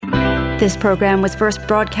This program was first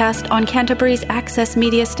broadcast on Canterbury's access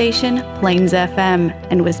media station, Plains FM,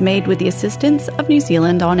 and was made with the assistance of New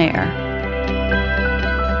Zealand On Air.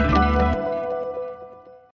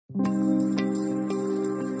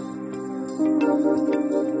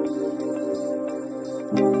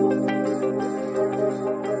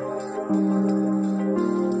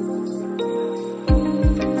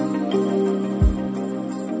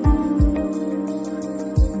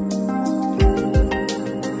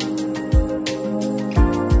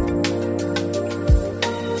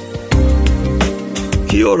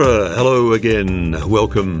 Kia ora, hello again,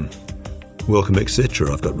 welcome,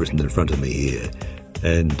 etc. I've got written in front of me here.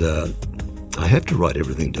 And I have to write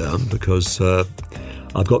everything down because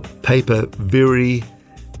I've got paper very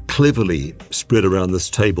cleverly spread around this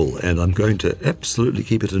table and I'm going to absolutely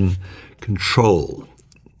keep it in control.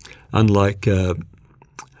 Unlike,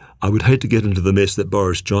 I would hate to get into the mess that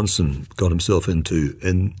Boris Johnson got himself into.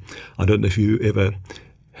 And I don't know if you ever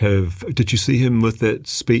did you see him with that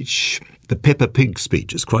speech? The Peppa Pig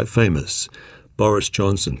speech is quite famous. Boris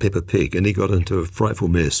Johnson, Peppa Pig, and he got into a frightful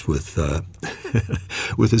mess with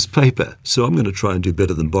with his paper. So I'm going to try and do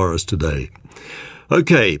better than Boris today.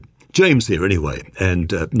 Okay, James here anyway,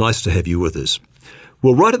 and nice to have you with us.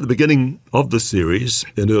 Well, right at the beginning of the series,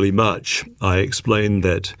 in early March, I explained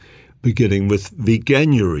that beginning with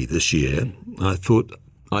Veganuary this year, I thought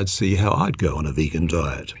I'd see how I'd go on a vegan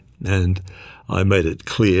diet. And I made it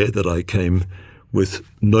clear that I came with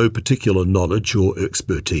no particular knowledge or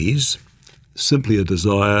expertise, simply a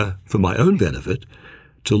desire for my own benefit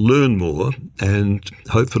to learn more and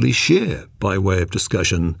hopefully share by way of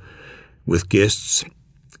discussion with guests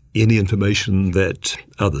any information that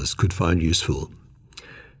others could find useful.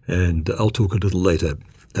 And I'll talk a little later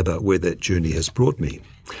about where that journey has brought me.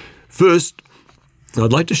 First,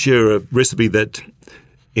 I'd like to share a recipe that,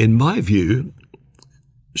 in my view,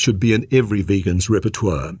 should be in every vegan's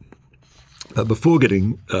repertoire. But before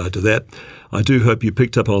getting to that, I do hope you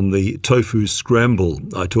picked up on the tofu scramble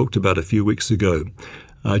I talked about a few weeks ago.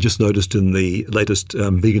 I just noticed in the latest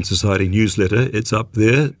Vegan Society newsletter, it's up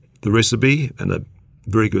there, the recipe, and a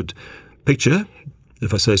very good picture,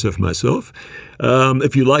 if I say so for myself.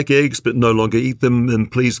 If you like eggs but no longer eat them, then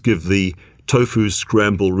please give the tofu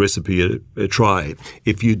scramble recipe a try.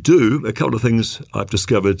 If you do, a couple of things I've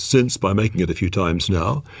discovered since by making it a few times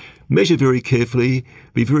now. Measure very carefully.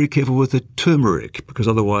 Be very careful with the turmeric, because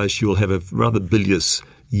otherwise you'll have a rather bilious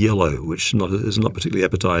yellow, which is not particularly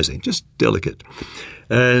appetizing, just delicate.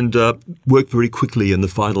 And work very quickly in the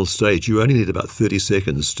final stage. You only need about 30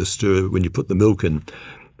 seconds to stir when you put the milk in,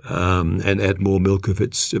 and add more milk if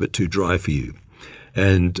it's a bit too dry for you.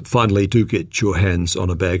 And finally, do get your hands on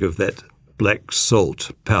a bag of that black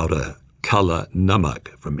salt powder, kala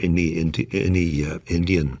namak, from any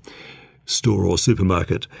Indian store or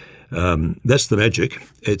supermarket. That's the magic.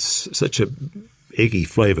 It's such a eggy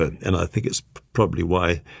flavour, and I think it's probably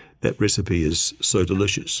why that recipe is so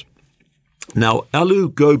delicious. Now, aloo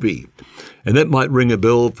gobi, and that might ring a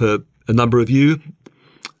bell for a number of you.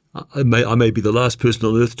 I may be the last person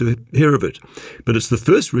on earth to hear of it, but it's the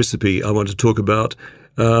first recipe I want to talk about.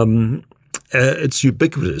 It's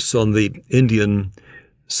ubiquitous on the Indian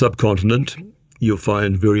subcontinent. You'll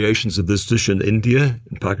find variations of this dish in India,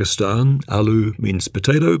 in Pakistan. Aloo means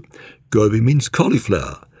potato, gobi means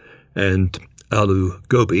cauliflower. And aloo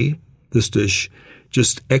gobi, this dish,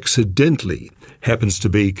 just accidentally happens to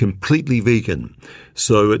be completely vegan.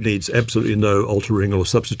 So it needs absolutely no altering or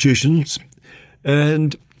substitutions.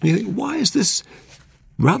 And you think, why is this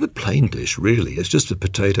rather plain dish, really? It's just the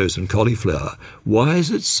potatoes and cauliflower. Why is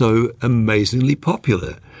it so amazingly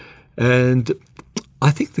popular? And I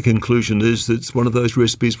think the conclusion is that it's one of those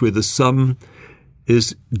recipes where the sum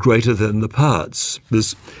is greater than the parts.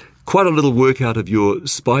 There's quite a little work out of your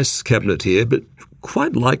spice cabinet here, but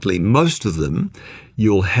quite likely most of them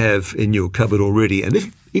you'll have in your cupboard already.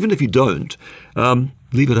 And even if you don't,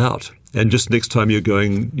 leave it out. And just next time you're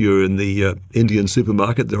in the Indian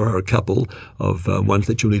supermarket, there are a couple of ones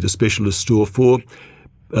that you'll need a specialist store for.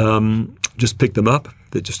 Just pick them up.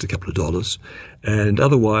 They're just a couple of dollars. And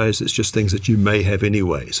otherwise, it's just things that you may have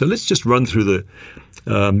anyway. So let's just run through the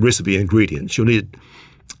recipe ingredients. You'll need,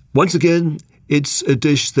 once again, it's a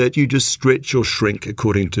dish that you just stretch or shrink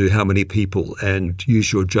according to how many people and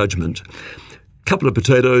use your judgment. A couple of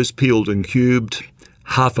potatoes peeled and cubed,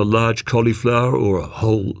 half a large cauliflower or a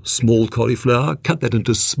whole small cauliflower. Cut that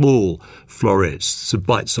into small florets, so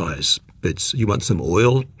bite-size bits. You want some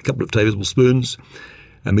oil, a couple of tablespoons,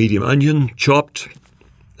 a medium onion chopped,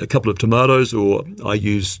 a couple of tomatoes, or I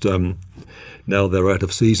used, now they're out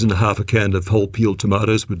of season, half a can of whole peeled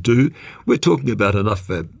tomatoes would do. We're talking about enough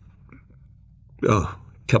for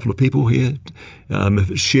couple of people here.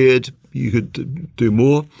 If it's shared, you could do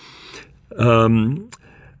more.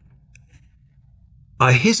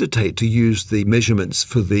 I hesitate to use the measurements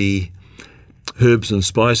for the herbs and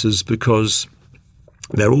spices because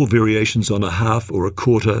they're all variations on a half or a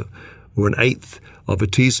quarter or an eighth of a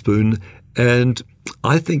teaspoon, and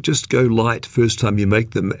I think just go light first time you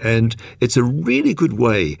make them, and it's a really good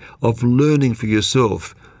way of learning for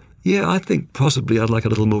yourself. Yeah, I think possibly I'd like a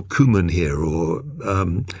little more cumin here, or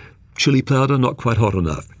chili powder, not quite hot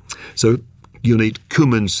enough. So you'll need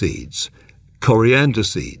cumin seeds, coriander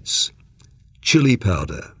seeds, chili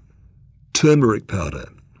powder, turmeric powder,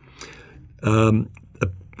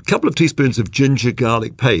 a couple of teaspoons of ginger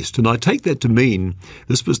garlic paste, and I take that to mean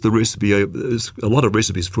this was the recipe. There's a lot of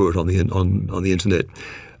recipes for it on the internet.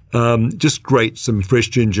 Just grate some fresh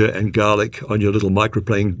ginger and garlic on your little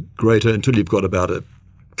microplane grater until you've got about a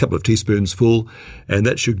couple of teaspoons full, and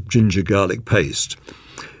that's your ginger garlic paste.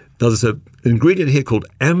 Now there's an ingredient here called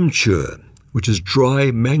amchur, which is dry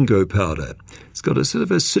mango powder. It's got a sort of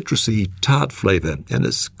a citrusy tart flavour, and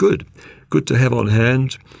it's good to have on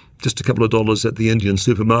hand. Just a couple of dollars at the Indian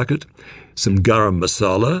supermarket, some garam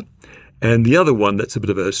masala, and the other one that's a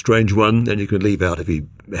bit of a strange one, and you can leave out if you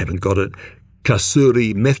haven't got it,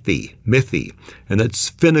 kasuri methi, and that's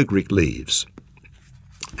fenugreek leaves.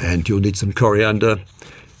 And you'll need some coriander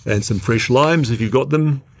and some fresh limes if you've got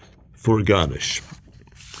them for a garnish.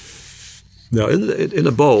 Now, in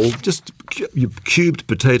a bowl, just your cubed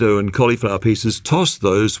potato and cauliflower pieces, toss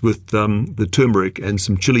those with the turmeric and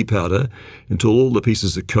some chili powder until all the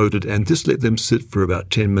pieces are coated, and just let them sit for about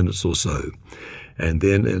 10 minutes or so. And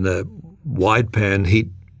then in a wide pan, heat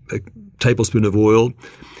a tablespoon of oil,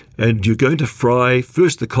 and you're going to fry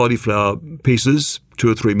first the cauliflower pieces,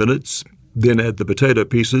 2 or 3 minutes, then add the potato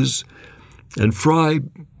pieces, and fry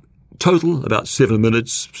total about 7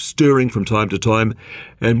 minutes, stirring from time to time.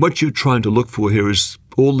 And what you're trying to look for here is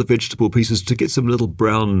all the vegetable pieces to get some little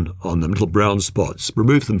brown on them, little brown spots.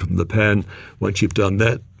 Remove them from the pan once you've done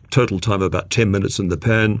that. Total time about 10 minutes in the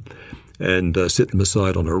pan, and set them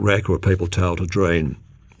aside on a rack or a paper towel to drain.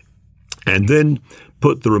 And then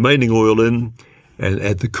put the remaining oil in and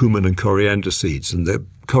add the cumin and coriander seeds. And the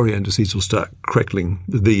coriander seeds will start crackling.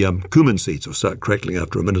 The cumin seeds will start crackling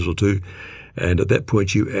after a minute or two. And at that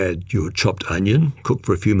point, you add your chopped onion, cook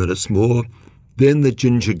for a few minutes more, then the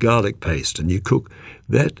ginger garlic paste, and you cook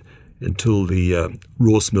that until the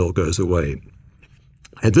raw smell goes away.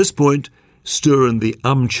 At this point, stir in the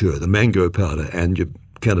amchur, the mango powder, and your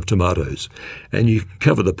can of tomatoes, and you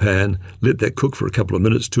cover the pan, let that cook for a couple of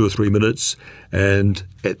minutes, 2 or 3 minutes, and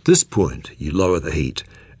at this point, you lower the heat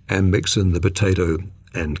and mix in the potato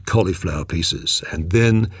and cauliflower pieces, and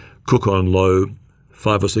then cook on low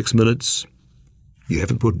 5 or 6 minutes. You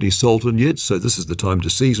haven't put any salt in yet, so this is the time to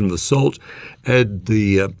season with salt. Add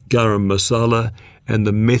the garam masala and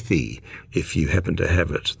the methi, if you happen to have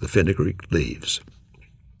it, the fenugreek leaves.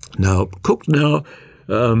 Now, cooked now,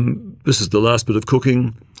 this is the last bit of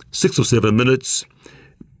cooking, 6 or 7 minutes.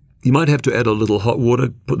 You might have to add a little hot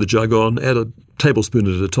water, put the jug on, add a tablespoon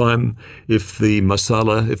at a time if the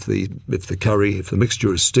masala, if the curry, if the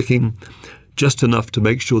mixture is sticking, just enough to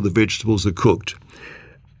make sure the vegetables are cooked.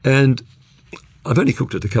 And I've only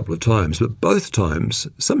cooked it a couple of times, but both times,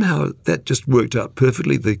 somehow that just worked out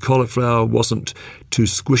perfectly. The cauliflower wasn't too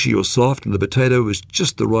squishy or soft, and the potato was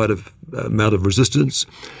just the right amount of resistance.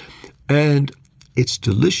 And it's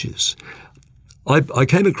delicious. I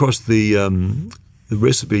came across the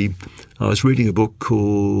recipe. I was reading a book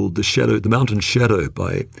called The Mountain Shadow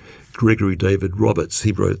by Gregory David Roberts.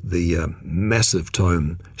 He wrote the massive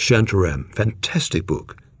tome Shantaram. Fantastic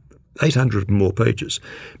book. 800 and more pages,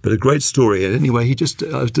 but a great story. And anyway,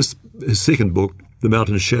 his second book, The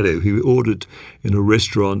Mountain Shadow, he ordered in a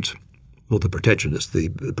restaurant, or the protagonist,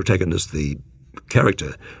 the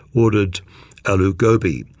character, ordered aloo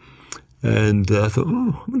gobi. And I thought,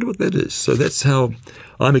 I wonder what that is. So that's how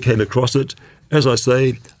I came across it. As I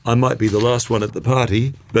say, I might be the last one at the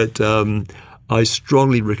party, but I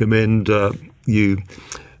strongly recommend you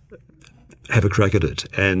have a crack at it.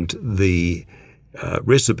 And the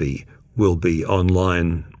recipe will be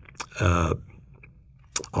online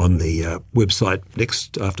on the website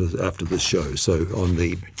next after this show. So on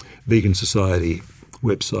the Vegan Society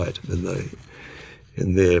website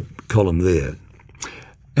in their column there.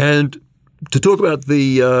 And to talk about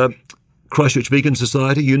the Christchurch Vegan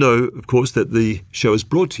Society, you know, of course, that the show is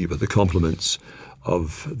brought to you by the compliments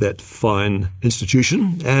of that fine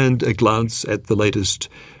institution, and a glance at the latest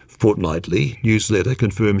fortnightly newsletter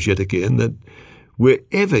confirms yet again that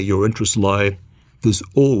wherever your interests lie, there's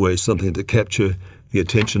always something to capture the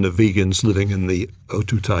attention of vegans living in the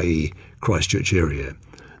Otutai Christchurch area.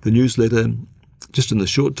 The newsletter, just in the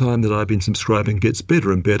short time that I've been subscribing, gets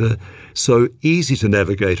better and better, so easy to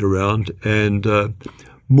navigate around, and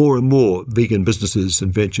more and more vegan businesses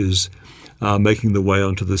and ventures are making their way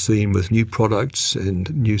onto the scene with new products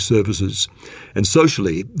and new services. And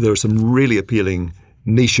socially, there are some really appealing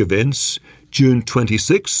niche events. June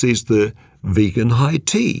 26 sees the Vegan High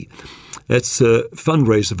Tea. That's a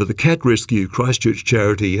fundraiser for the Cat Rescue Christchurch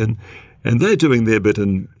charity, and they're doing their bit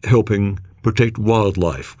in helping protect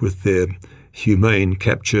wildlife with their humane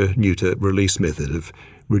capture, neuter, release method of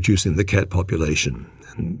reducing the cat population.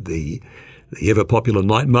 And the ever-popular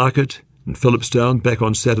night market in Phillipstown, back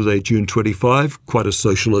on Saturday, June 25, quite a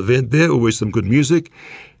social event there, always some good music,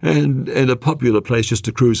 and a popular place just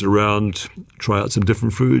to cruise around, try out some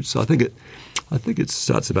different foods. I think it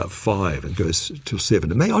starts about 5 and goes till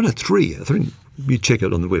 7. It may 3. I think you check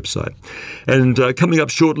it on the website. And coming up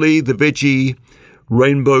shortly, the Veggie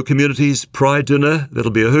Rainbow Communities Pride Dinner.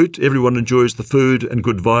 That'll be a hoot. Everyone enjoys the food and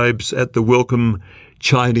good vibes at the welcome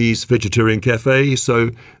Chinese Vegetarian Cafe.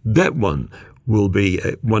 So that one will be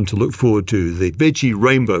one to look forward to, the Veggie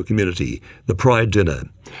Rainbow Community, the Pride Dinner.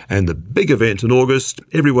 And the big event in August,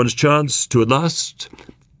 everyone's chance to at last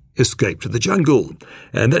escape to the jungle.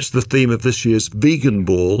 And that's the theme of this year's Vegan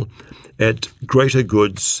Ball at Greater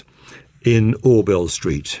Goods in Orbell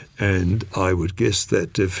Street. And I would guess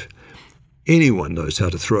that if anyone knows how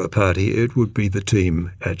to throw a party, it would be the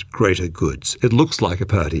team at Greater Goods. It looks like a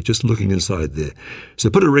party, just looking inside there. So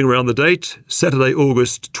put a ring around the date, Saturday,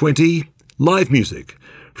 August 20, live music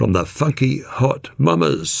from the Funky Hot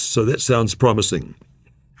Mamas. So that sounds promising.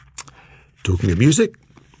 Talking of music,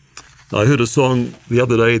 I heard a song the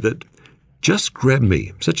other day that just grabbed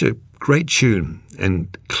me. Such a great tune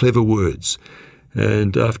and clever words.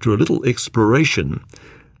 And after a little exploration,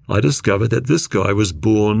 I discovered that this guy was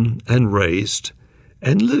born and raised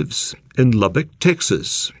and lives in Lubbock,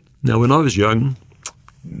 Texas. Now, when I was young,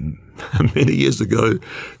 many years ago,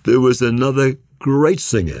 there was another great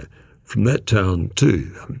singer from that town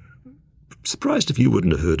too. I'm surprised if you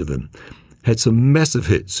wouldn't have heard of him. Had some massive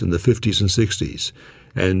hits in the 50s and 60s,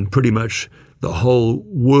 and pretty much the whole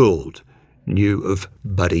world knew of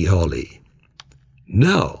Buddy Holly.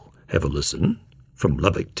 Now, have a listen from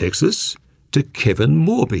Lubbock, Texas, to Kevin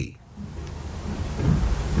Morby.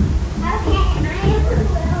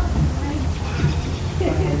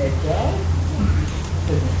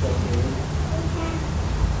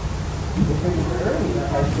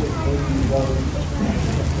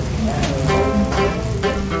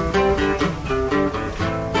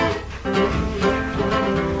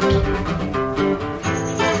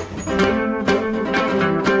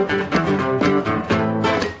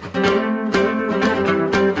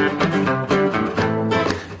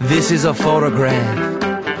 This is a photograph,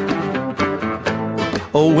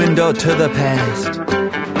 a window to the past,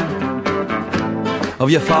 of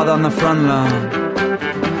your father on the front lawn,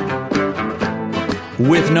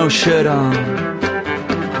 with no shirt on,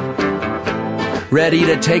 ready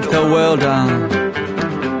to take the world on,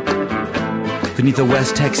 beneath the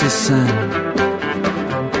West Texas sun,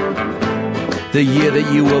 the year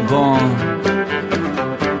that you were born,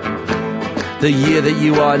 the year that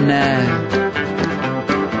you are now.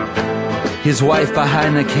 His wife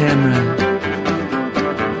behind the camera,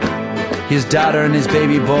 his daughter and his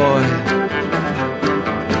baby boy,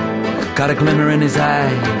 got a glimmer in his eye.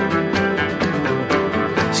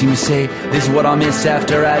 See me say, this is what I'll miss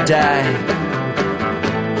after I die,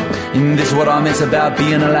 and this is what I'll miss about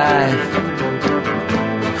being alive.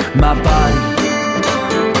 My body,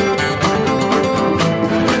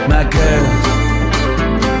 my girls,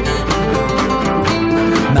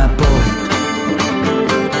 my boy,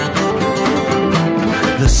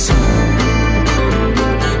 the sun.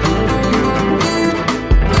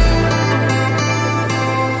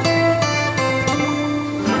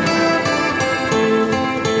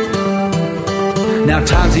 Now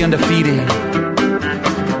Tom's the undefeated,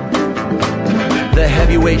 the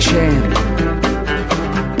heavyweight champ,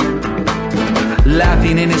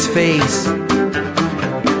 laughing in his face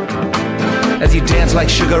as he danced like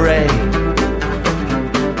Sugar Ray.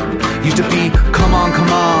 Used to be, come on,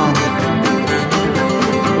 come on,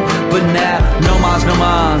 but now, no mas, no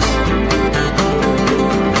mas.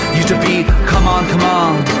 Used to be, come on, come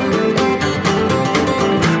on,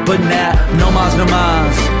 but now, no mas, no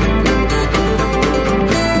mas.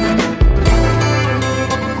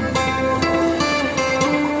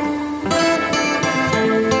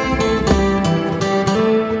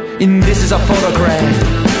 And this is a photograph,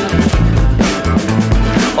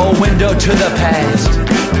 a window to the past,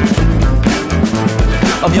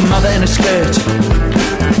 of your mother in a skirt,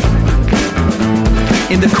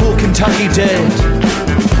 in the cool Kentucky dirt.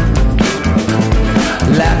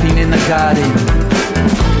 started,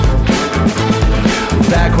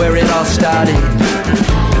 back where it all started,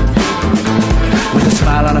 with a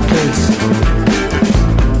smile on her face,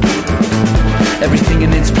 everything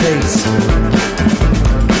in its place,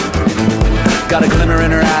 got a glimmer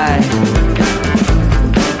in her eye,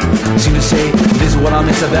 seemed to say, this is what I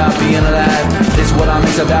miss about being alive, this is what I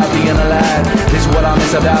miss about being alive, this is what I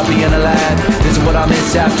miss about being alive, this is what I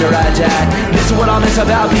miss after I die, this is what I miss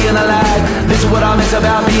about being alive, this is what I miss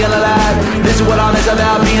about being alive, this is what I miss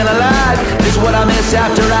about being alive, this is what I miss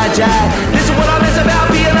after I die, this is what I miss about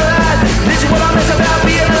being alive, this is what I miss about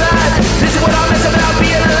being alive, this is what I miss about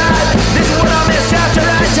being alive, this is what I miss after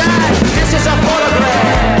I die, this is a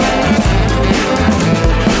photograph,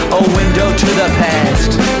 a window to the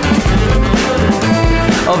past,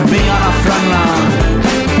 of me on a front lawn,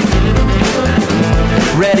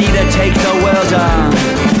 ready to take the world on,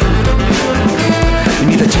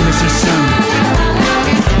 beneath the Tennessee sun,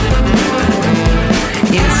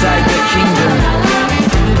 inside the kingdom,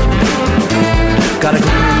 got a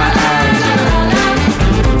gleam in my eye,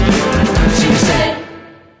 she said.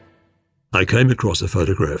 I came across a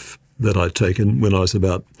photograph that I'd taken when I was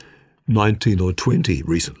about 19 or 20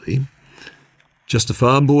 recently. Just a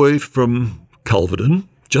farm boy from Culverden,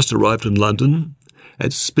 just arrived in London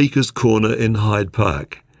at Speaker's Corner in Hyde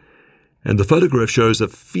Park. And the photograph shows a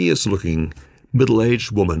fierce-looking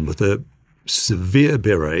middle-aged woman with a severe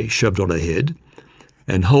beret shoved on her head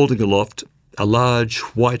and holding aloft a large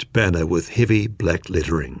white banner with heavy black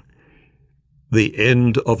lettering. The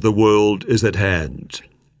end of the world is at hand.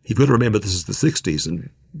 You've got to remember this is the 60s and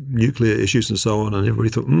nuclear issues and so on, and everybody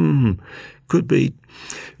thought, could be.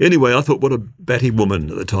 Anyway, I thought, what a batty woman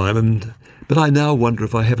at the time, but I now wonder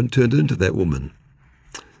if I haven't turned into that woman.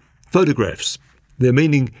 Photographs, their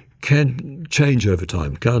meaning can change over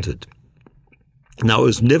time, can't it? Now, it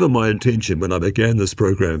was never my intention when I began this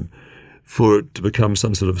program for it to become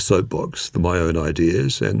some sort of soapbox for my own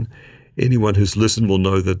ideas, and anyone who's listened will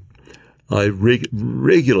know that I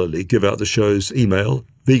regularly give out the show's email,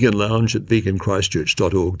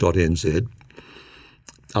 veganlounge@veganchristchurch.org.nz,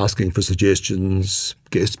 asking for suggestions,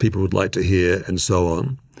 guests people would like to hear, and so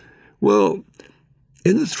on. Well,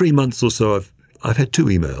 in the 3 months or so, I've had 2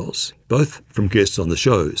 emails, both from guests on the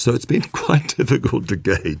show, so it's been quite difficult to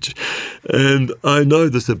gauge. And I know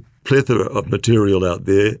there's a plethora of material out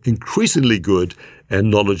there, increasingly good and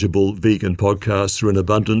knowledgeable vegan podcasts are in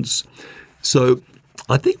abundance. So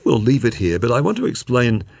I think we'll leave it here, but I want to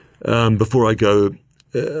explain, before I go,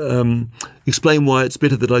 explain why it's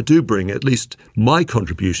better that I do bring at least my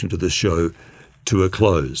contribution to this show to a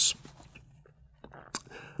close.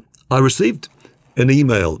 I received an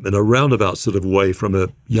email in a roundabout sort of way from a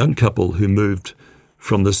young couple who moved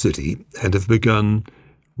from the city and have begun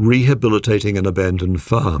rehabilitating an abandoned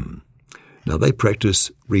farm. Now, they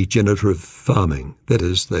practice regenerative farming. That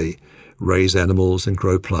is, they raise animals and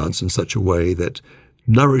grow plants in such a way that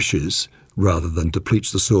nourishes rather than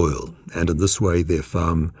depletes the soil, and in this way their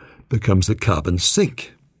farm becomes a carbon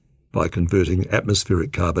sink by converting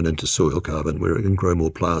atmospheric carbon into soil carbon, where it can grow more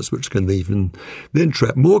plants, which can even then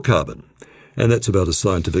trap more carbon. And that's about as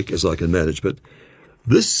scientific as I can manage. But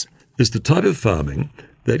this is the type of farming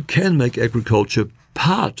that can make agriculture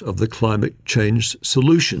part of the climate change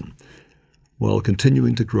solution, while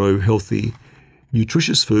continuing to grow healthy,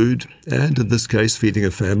 nutritious food, and in this case, feeding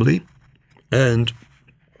a family. And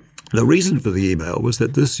the reason for the email was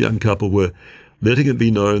that this young couple were letting it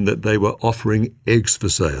be known that they were offering eggs for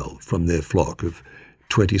sale from their flock of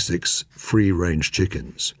 26 free-range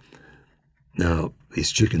chickens. Now,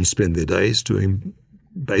 these chickens spend their days doing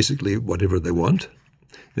basically whatever they want.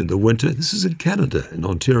 In the winter, this is in Canada, in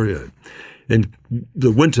Ontario. In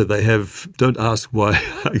the winter, they have, don't ask why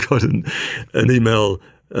I got an email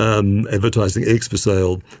advertising eggs for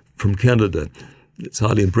sale from Canada. It's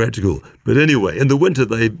highly impractical. But anyway, in the winter,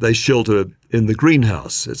 they shelter in the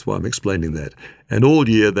greenhouse. That's why I'm explaining that. And all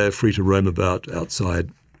year, they're free to roam about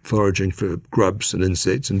outside, foraging for grubs and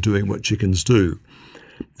insects and doing what chickens do.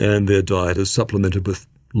 And their diet is supplemented with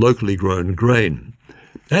locally grown grain.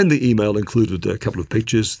 And the email included a couple of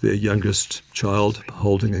pictures, their youngest child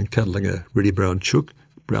holding and cuddling a really brown chook,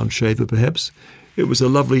 brown shaver perhaps. It was a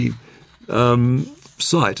lovely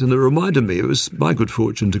sight, and it reminded me it was my good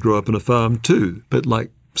fortune to grow up on a farm too. But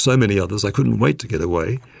like so many others, I couldn't wait to get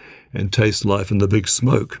away and taste life in the big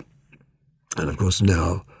smoke. And of course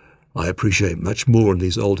now I appreciate much more in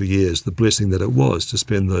these older years the blessing that it was to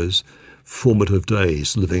spend those formative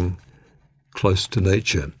days living close to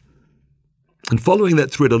nature. And following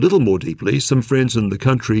that thread a little more deeply, some friends in the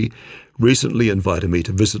country recently invited me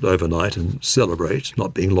to visit overnight and celebrate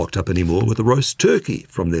not being locked up anymore with a roast turkey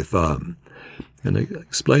from their farm. and I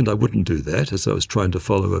explained I wouldn't do that as I was trying to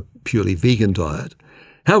follow a purely vegan diet.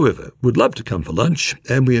 However, would love to come for lunch,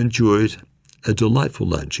 and we enjoyed a delightful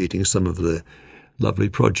lunch, eating some of the lovely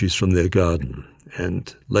produce from their garden.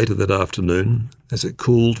 And later that afternoon, as it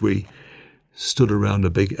cooled, we stood around a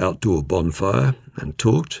big outdoor bonfire and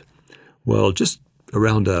talked, while just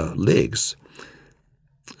around our legs,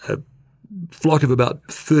 a flock of about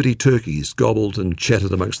 30 turkeys gobbled and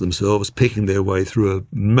chattered amongst themselves, picking their way through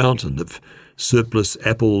a mountain of surplus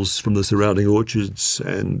apples from the surrounding orchards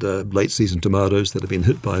and late-season tomatoes that had been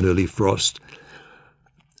hit by an early frost.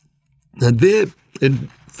 And there,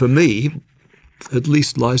 for me, at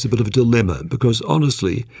least lies a bit of a dilemma, because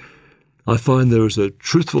honestly, I find there is a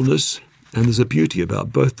truthfulness and there's a beauty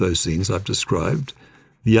about both those scenes I've described.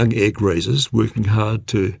 The young egg raisers working hard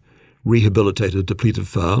to rehabilitate a depleted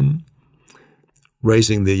farm,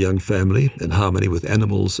 raising their young family in harmony with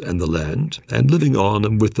animals and the land, and living on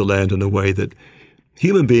and with the land in a way that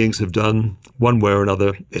human beings have done one way or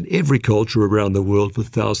another in every culture around the world for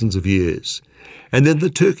thousands of years. And then the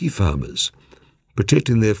turkey farmers,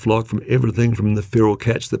 protecting their flock from everything from the feral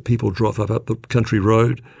cats that people drop up the country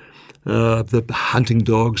road, the hunting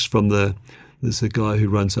dogs from there's a guy who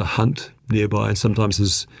runs a hunt nearby, and sometimes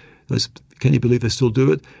there's, can you believe they still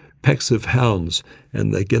do it? Packs of hounds,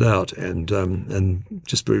 and they get out and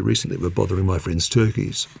just very recently were bothering my friend's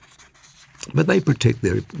turkeys. But they protect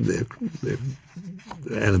their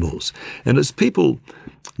animals. And it's people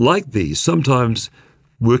like these, sometimes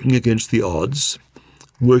working against the odds,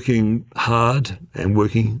 working hard and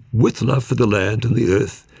working with love for the land and the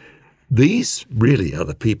earth. These really are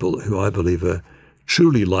the people who I believe are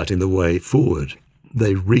truly lighting the way forward.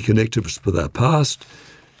 They reconnect us with our past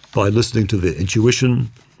by listening to their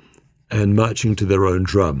intuition and marching to their own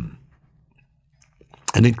drum.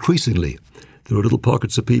 And increasingly, there are little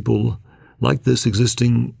pockets of people like this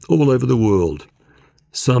existing all over the world.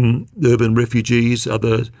 Some urban refugees,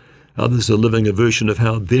 others are living a version of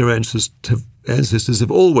how their ancestors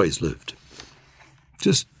have always lived,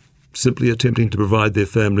 just simply attempting to provide their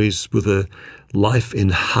families with a life in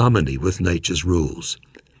harmony with nature's rules,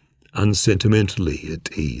 unsentimentally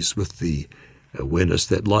at ease with the awareness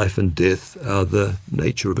that life and death are the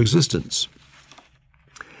nature of existence.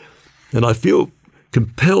 And I feel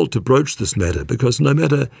compelled to broach this matter because no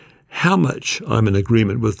matter how much I'm in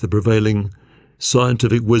agreement with the prevailing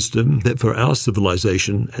scientific wisdom that for our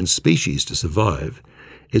civilization and species to survive,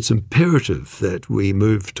 it's imperative that we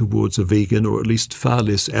move towards a vegan or at least far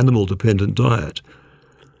less animal-dependent diet.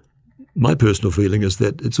 My personal feeling is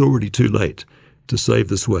that it's already too late to save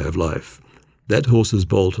this way of life. That horse is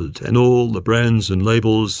bolted, and all the brands and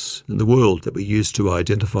labels in the world that we use to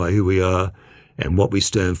identify who we are and what we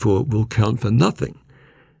stand for will count for nothing,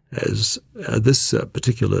 as this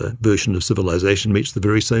particular version of civilization meets the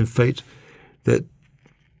very same fate that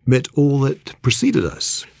met all that preceded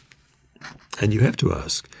us. And you have to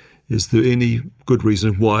ask, is there any good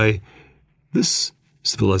reason why this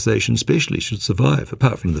civilization especially should survive,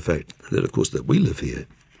 apart from the fact that, of course, that we live here?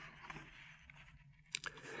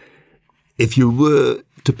 If you were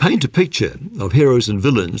to paint a picture of heroes and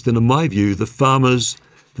villains, then in my view, the farmers,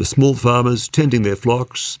 the small farmers tending their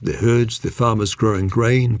flocks, their herds, their farmers growing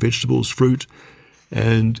grain, vegetables, fruit,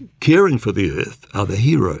 and caring for the earth are the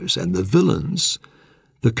heroes, and the villains,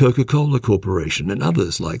 the Coca-Cola Corporation and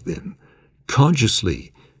others like them,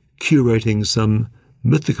 consciously curating some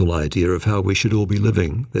mythical idea of how we should all be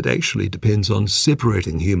living that actually depends on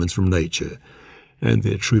separating humans from nature and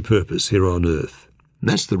their true purpose here on earth. And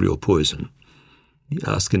that's the real poison. You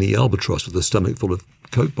ask any albatross with a stomach full of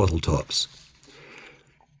Coke bottle tops.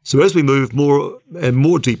 So as we move more and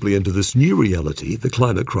more deeply into this new reality, the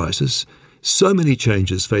climate crisis, so many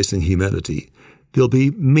changes facing humanity, there'll be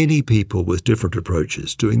many people with different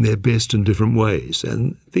approaches doing their best in different ways,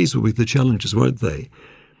 and these will be the challenges, won't they?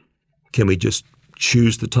 Can we just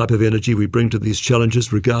choose the type of energy we bring to these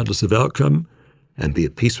challenges regardless of outcome and be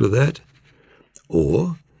at peace with that?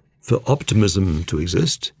 Or, for optimism to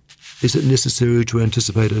exist, is it necessary to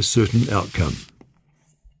anticipate a certain outcome?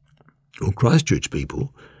 Well, Christchurch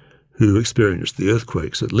people who experienced the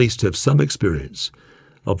earthquakes at least have some experience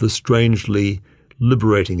of the strangely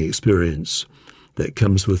liberating experience that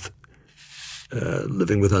comes with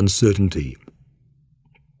living with uncertainty,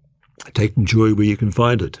 taking joy where you can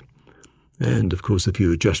find it. And, of course, if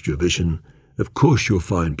you adjust your vision, of course you'll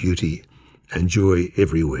find beauty and joy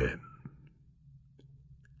everywhere.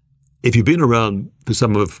 If you've been around for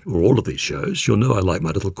some of or all of these shows, you'll know I like my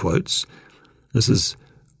little quotes. This is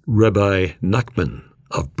Rabbi Nachman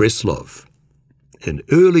of Breslov. In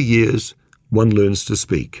early years, one learns to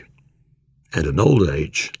speak, and in old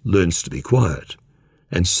age learns to be quiet.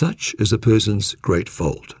 And such is a person's great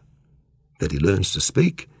fault, that he learns to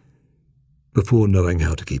speak before knowing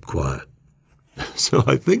how to keep quiet. So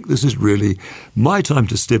I think this is really my time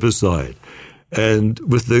to step aside. And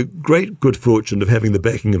with the great good fortune of having the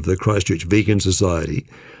backing of the Christchurch Vegan Society,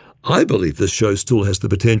 I believe this show still has the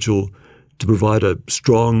potential to provide a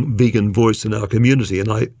strong vegan voice in our community.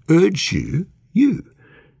 And I urge you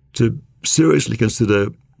to seriously consider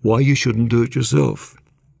why you shouldn't do it yourself.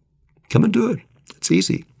 Come and do it. It's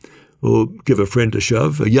easy. Or give a friend a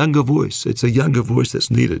shove, a younger voice. It's a younger voice that's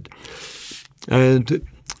needed. And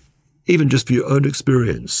even just for your own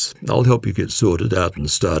experience, I'll help you get sorted out and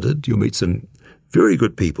started. You'll meet some very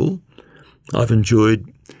good people. I've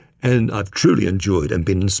truly enjoyed and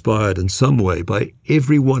been inspired in some way by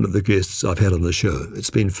every one of the guests I've had on the show. It's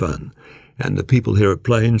been fun. And the people here at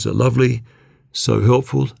Plains are lovely, so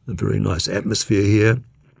helpful, a very nice atmosphere here.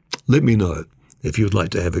 Let me know if you'd like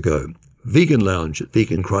to have a go. Vegan Lounge at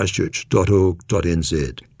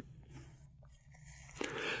veganchristchurch.org.nz.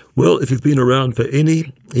 Well, if you've been around for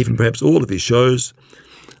any, even perhaps all of his shows,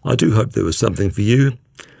 I do hope there was something for you.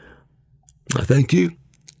 I thank you,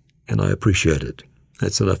 and I appreciate it.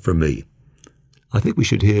 That's enough from me. I think we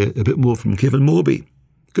should hear a bit more from Kevin Morby.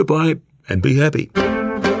 Goodbye, and be happy.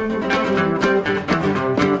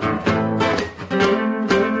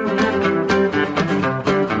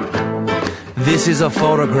 This is a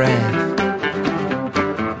photograph,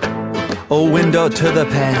 a window to the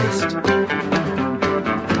past,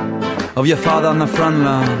 of your father on the front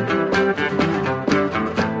lawn,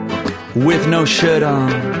 with no shirt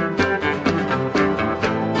on,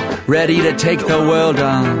 ready to take the world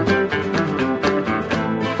on,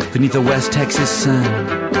 beneath the West Texas sun,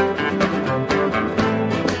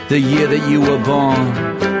 the year that you were born,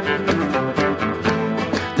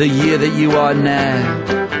 the year that you are now.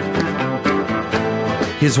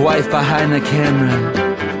 His wife behind the camera,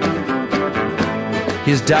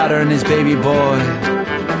 his daughter and his baby boy,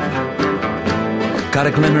 got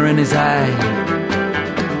a glimmer in his eye.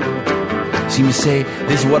 See me say,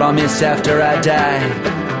 this is what I'll miss after I die,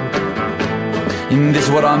 and this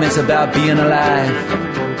is what I'll miss about being alive.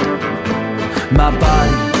 My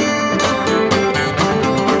body,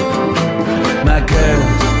 my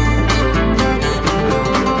girls,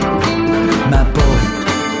 my boy,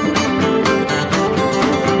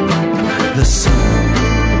 the sun.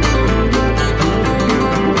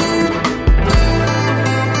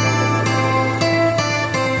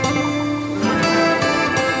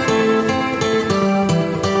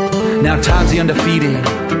 Now Tom's the undefeated,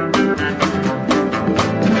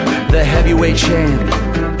 the heavyweight champ,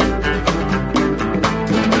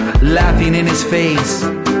 laughing in his face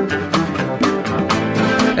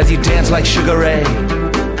as he danced like Sugar Ray.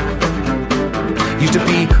 Used to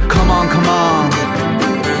be, come on, come on,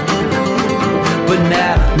 but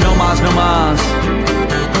now, no mas, no mas.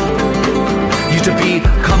 Used to be,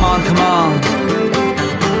 come on, come on,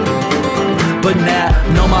 but now,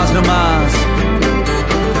 no mas, no mas.